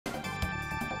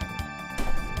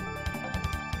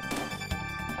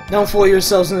Don't fool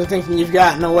yourselves into thinking you've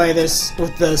gotten away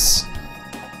with this.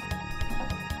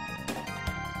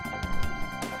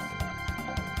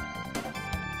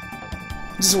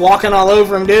 Just walking all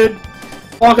over him, dude.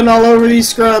 Walking all over these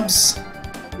scrubs.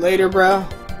 Later, bro.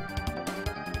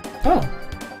 Oh.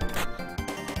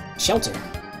 Shelter.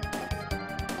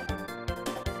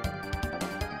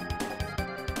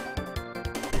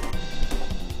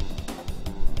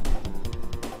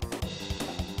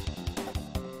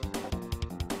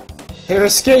 They're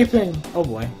escaping! Oh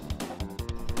boy.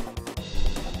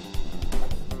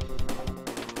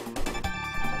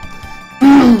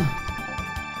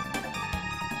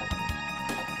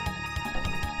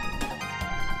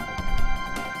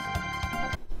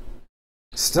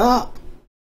 Stop!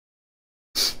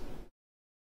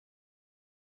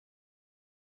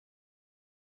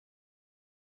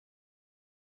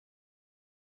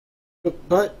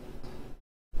 But...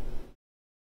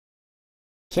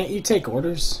 Can't you take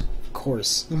orders? Of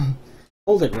course.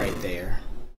 Hold it right there.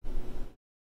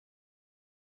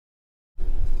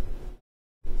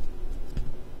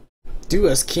 Do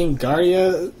as King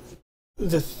Guardia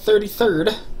the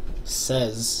 33rd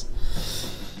says.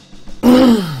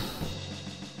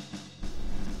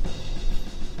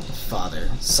 Father,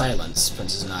 silence,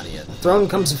 Princess Nadia. The throne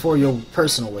comes before your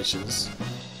personal wishes.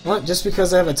 What? Just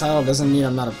because I have a title doesn't mean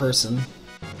I'm not a person.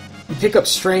 You pick up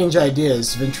strange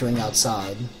ideas venturing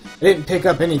outside. I didn't pick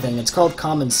up anything, it's called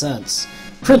common sense.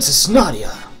 Princess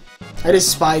Nadia! I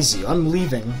despise you, I'm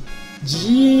leaving.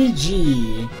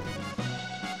 GG.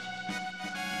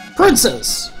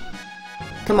 Princess!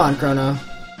 Come on, Chrono.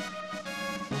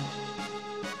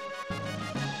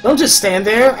 Don't just stand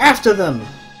there, after them!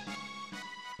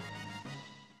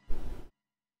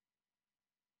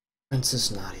 Princess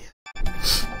Nadia.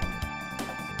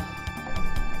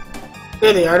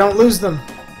 There they are, don't lose them.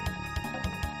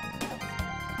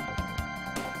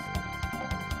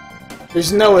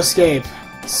 There's no escape.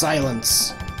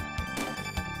 Silence.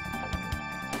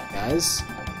 Guys?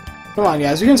 Come on,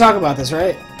 guys. We can talk about this,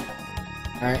 right?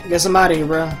 Alright, guess I'm out of here,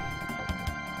 bro.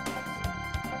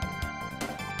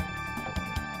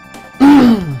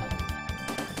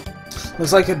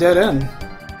 Looks like a dead end.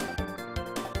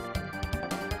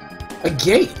 A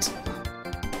gate?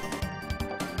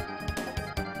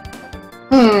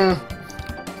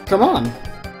 Come on.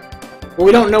 Well,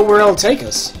 we don't know where it'll take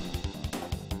us.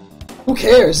 Who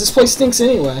cares? This place stinks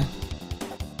anyway.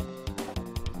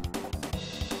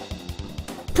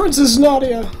 Princess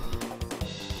Nadia!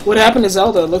 What happened to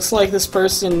Zelda? Looks like this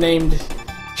person named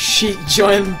Sheik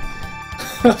joined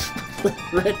with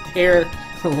red hair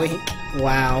Link.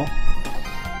 Wow.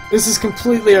 This is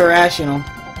completely irrational.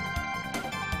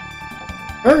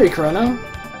 Hurry, Chrono!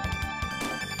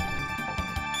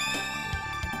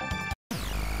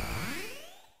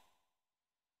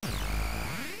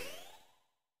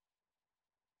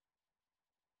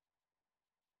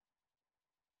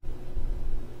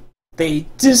 They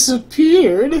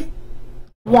disappeared!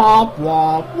 Womp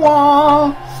womp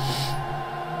womp!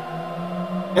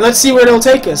 And let's see where it'll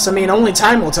take us. I mean, only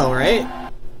time will tell, right?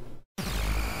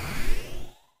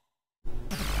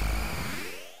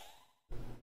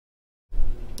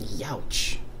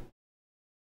 Youch.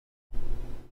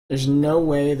 There's no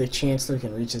way the Chancellor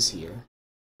can reach us here.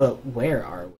 But where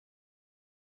are we?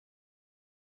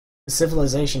 The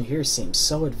civilization here seems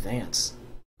so advanced.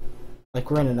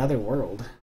 Like we're in another world.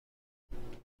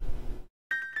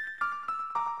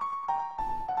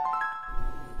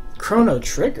 Chrono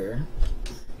Trigger?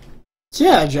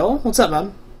 Yeah, Joel. What's up,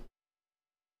 man?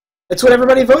 It's what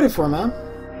everybody voted for, man.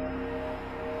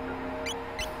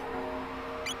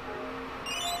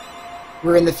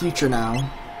 We're in the future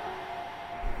now.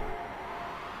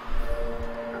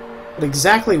 But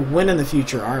exactly when in the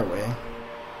future are we?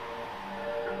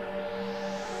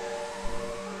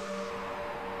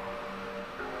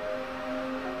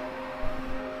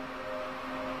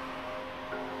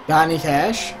 Got any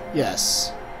cash?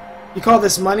 Yes. You call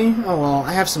this money? Oh well,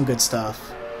 I have some good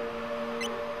stuff.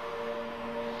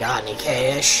 Got any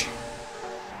cash?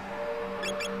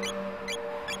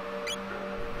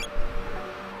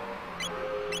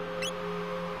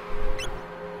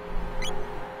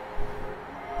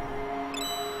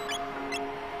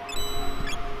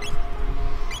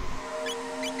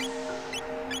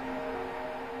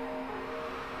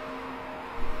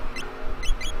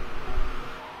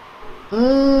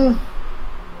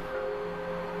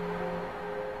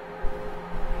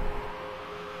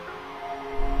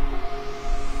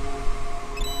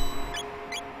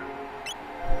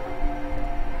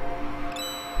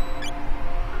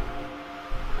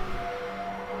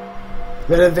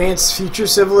 That advanced future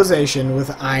civilization with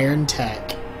iron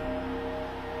tech.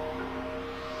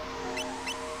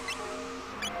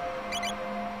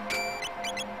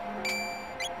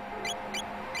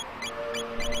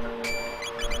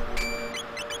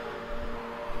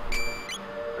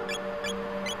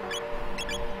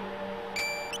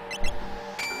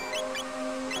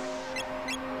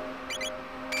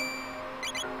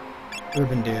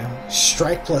 Ribbon do?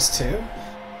 Strike +2?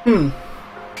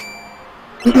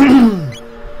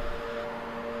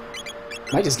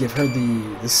 Might just give her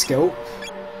the scope.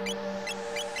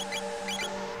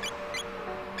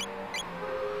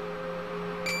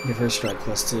 Give her strike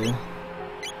 +2.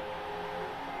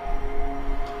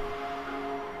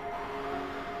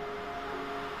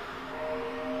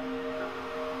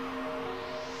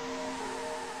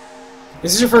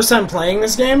 Is this your first time playing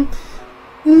this game?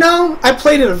 No, I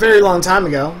played it a very long time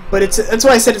ago, but that's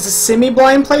why I said it's a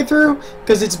semi-blind playthrough,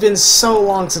 because it's been so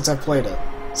long since I've played it.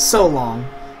 So long.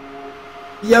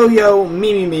 Yo,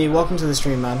 me, welcome to the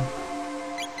stream, man.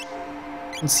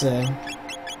 Let's see.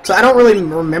 So I don't really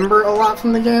remember a lot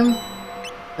from the game.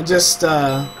 I just,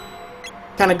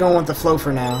 kind of going with the flow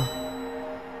for now.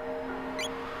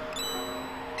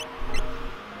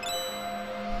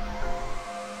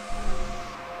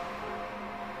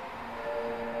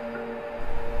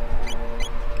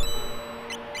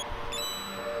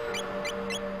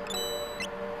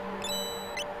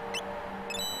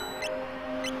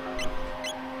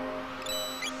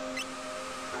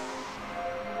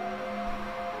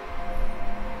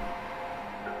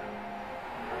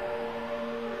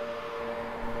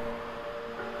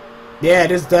 Yeah,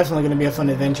 it is definitely going to be a fun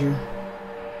adventure.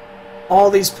 All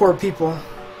these poor people.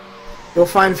 You'll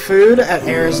find food at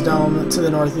Ares Dome to the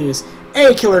northeast.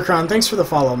 Hey, Killer Kron, thanks for the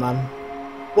follow, man.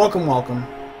 Welcome, welcome.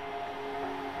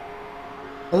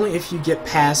 Only if you get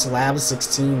past Lab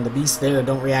 16. The beasts there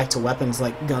don't react to weapons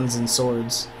like guns and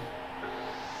swords.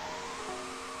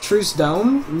 Truce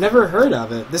Dome? Never heard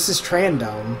of it. This is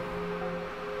Trandome.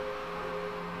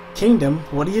 Kingdom?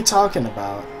 What are you talking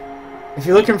about? If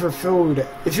you're looking for food,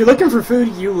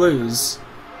 you lose.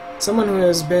 Someone who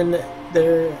has been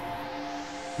there.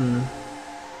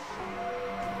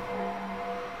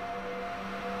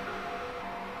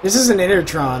 This is an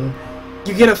Intertron.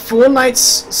 You get a full night's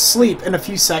sleep in a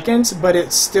few seconds, but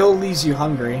it still leaves you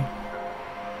hungry.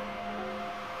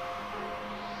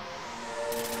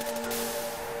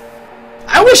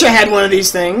 I wish I had one of these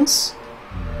things.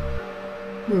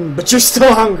 But you're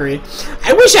still hungry.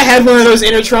 I wish I had one of those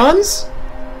Intertrons.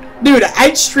 Dude,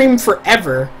 I'd stream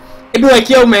forever. It'd be like,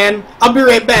 yo man, I'll be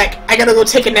right back. I gotta go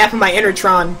take a nap in my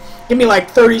Intertron. Give me like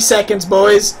 30 seconds,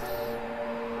 boys.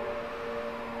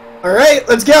 Alright,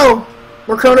 let's go.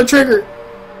 More Chrono Trigger.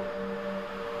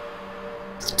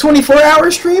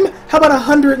 24-hour stream? How about a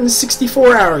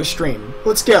 164-hour stream?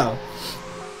 Let's go.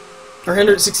 Or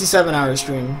 167-hour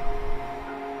stream.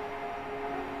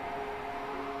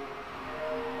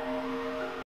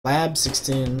 Lab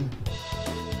 16.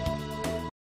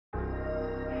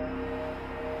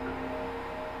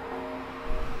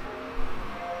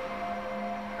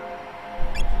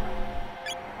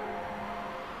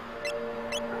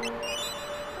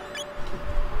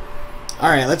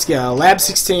 Alright, let's go. Lab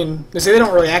 16. They say they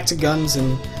don't react to guns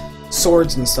and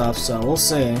swords and stuff, so we'll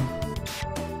see.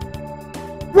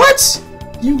 What?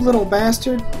 You little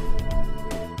bastard.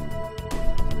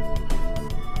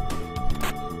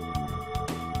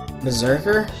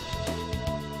 Berserker?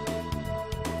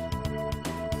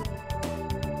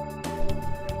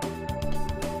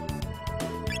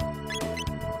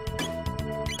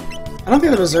 I don't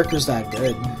think the Berserker's that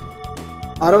good.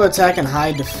 Auto attack and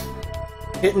high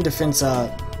hit and defense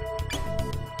up.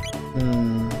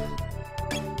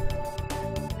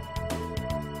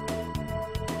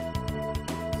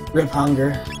 Rip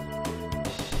hunger.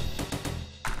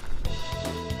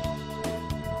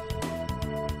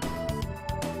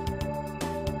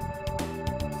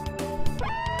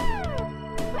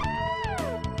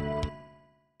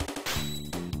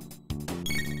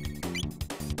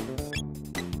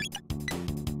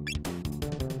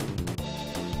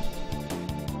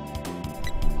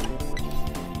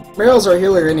 Barrel's our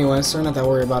healer anyway, so we're not that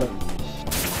worried about it.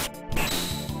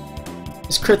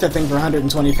 Just crit that thing for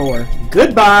 124.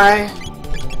 Goodbye!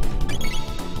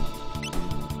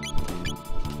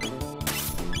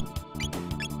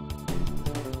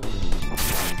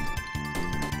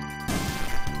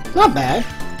 Not bad.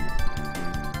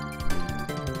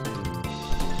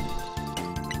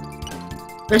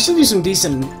 We actually do some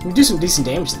decent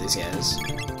damage to these guys.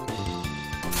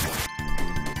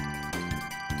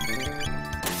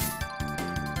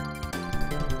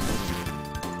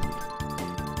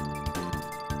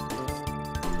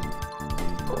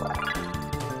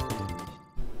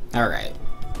 Alright.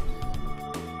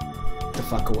 Get the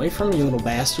fuck away from me, you little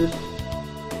bastard.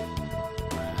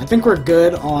 I think we're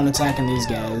good on attacking these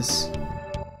guys.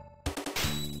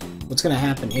 What's gonna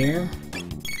happen here?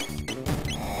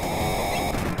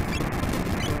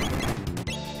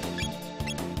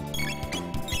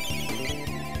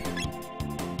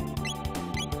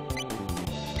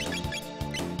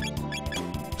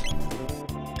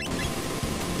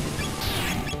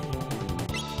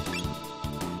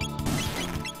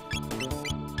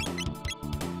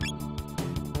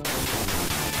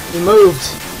 He moved.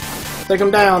 Take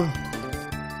him down.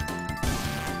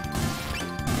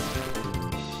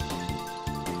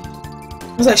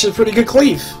 That was actually a pretty good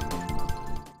cleave.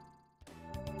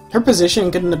 Her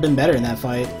position couldn't have been better in that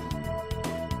fight.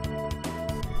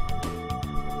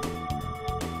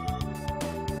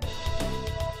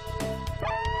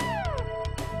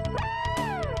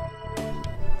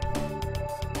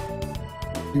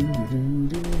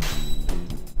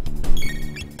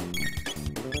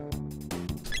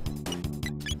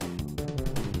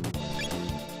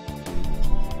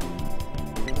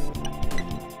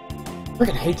 I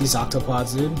freaking hate these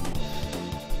octopods, dude.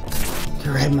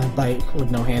 Can ride my bike with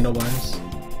no handlebars.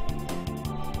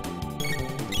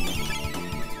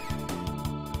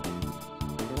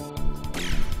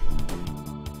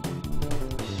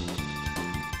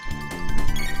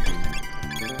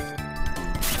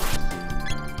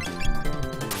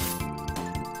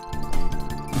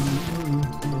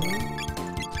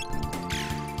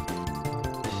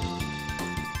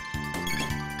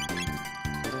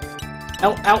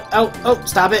 Ow, ow, ow, oh,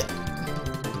 stop it!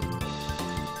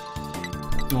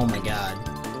 Oh my god.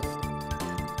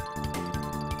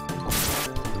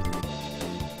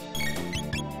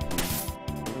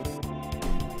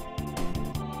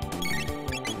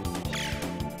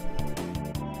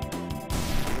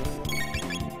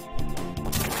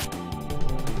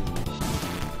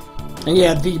 And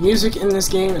yeah, the music in this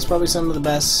game is probably some of the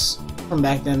best from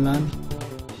back then, man.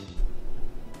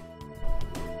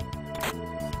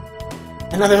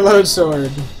 Another load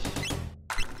sword.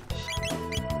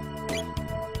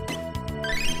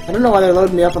 I don't know why they're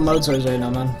loading me up on load swords right now,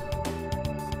 man.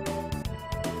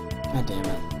 God damn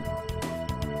it.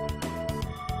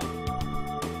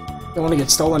 Don't want to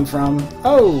get stolen from.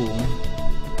 Oh!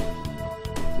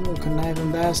 You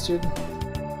conniving bastard.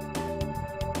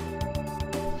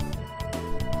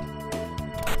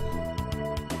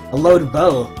 A load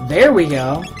bow. There we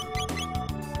go.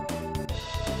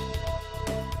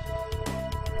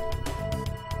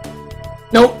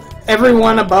 Nope.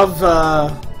 Everyone above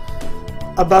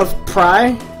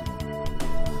Pry.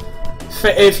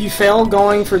 If you fail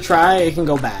going for Try, it can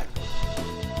go back.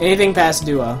 Anything past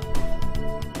Duo.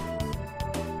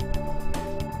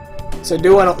 So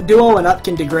Duo and up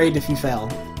can degrade if you fail.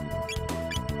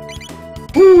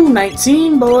 Woo!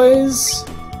 19, boys!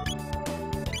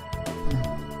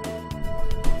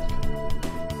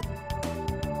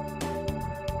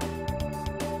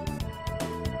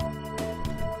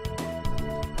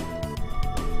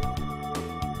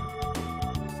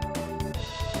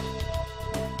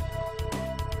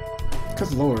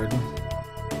 Good lord.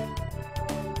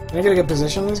 Can I get a good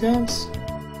position on these guys?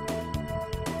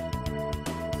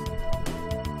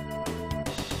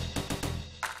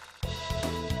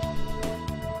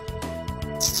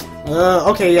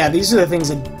 Okay, yeah, these are the things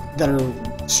that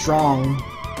are strong.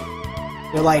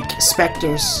 They're like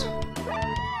specters.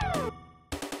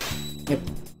 Yep.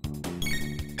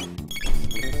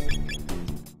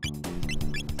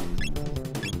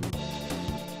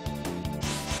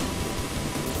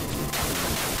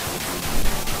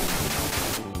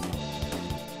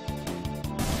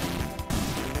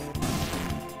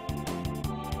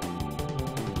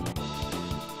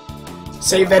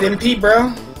 Save that MP,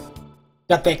 bro.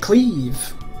 Got that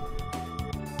cleave.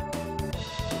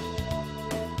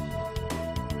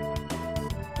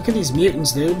 Look at these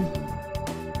mutants, dude.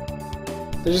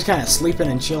 They're just kind of sleeping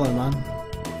and chilling, man.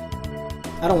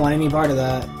 I don't want any part of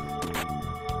that.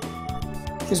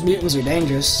 These mutants are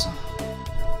dangerous.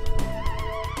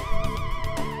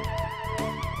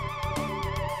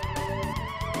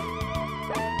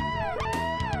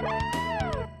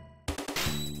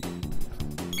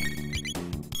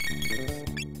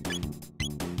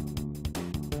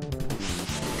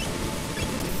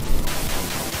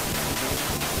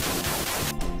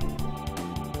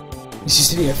 This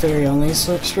used to be a fairy-only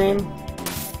stream.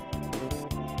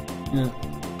 Yeah.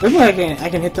 Maybe I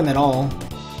can hit them at all.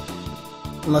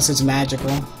 Unless it's magical.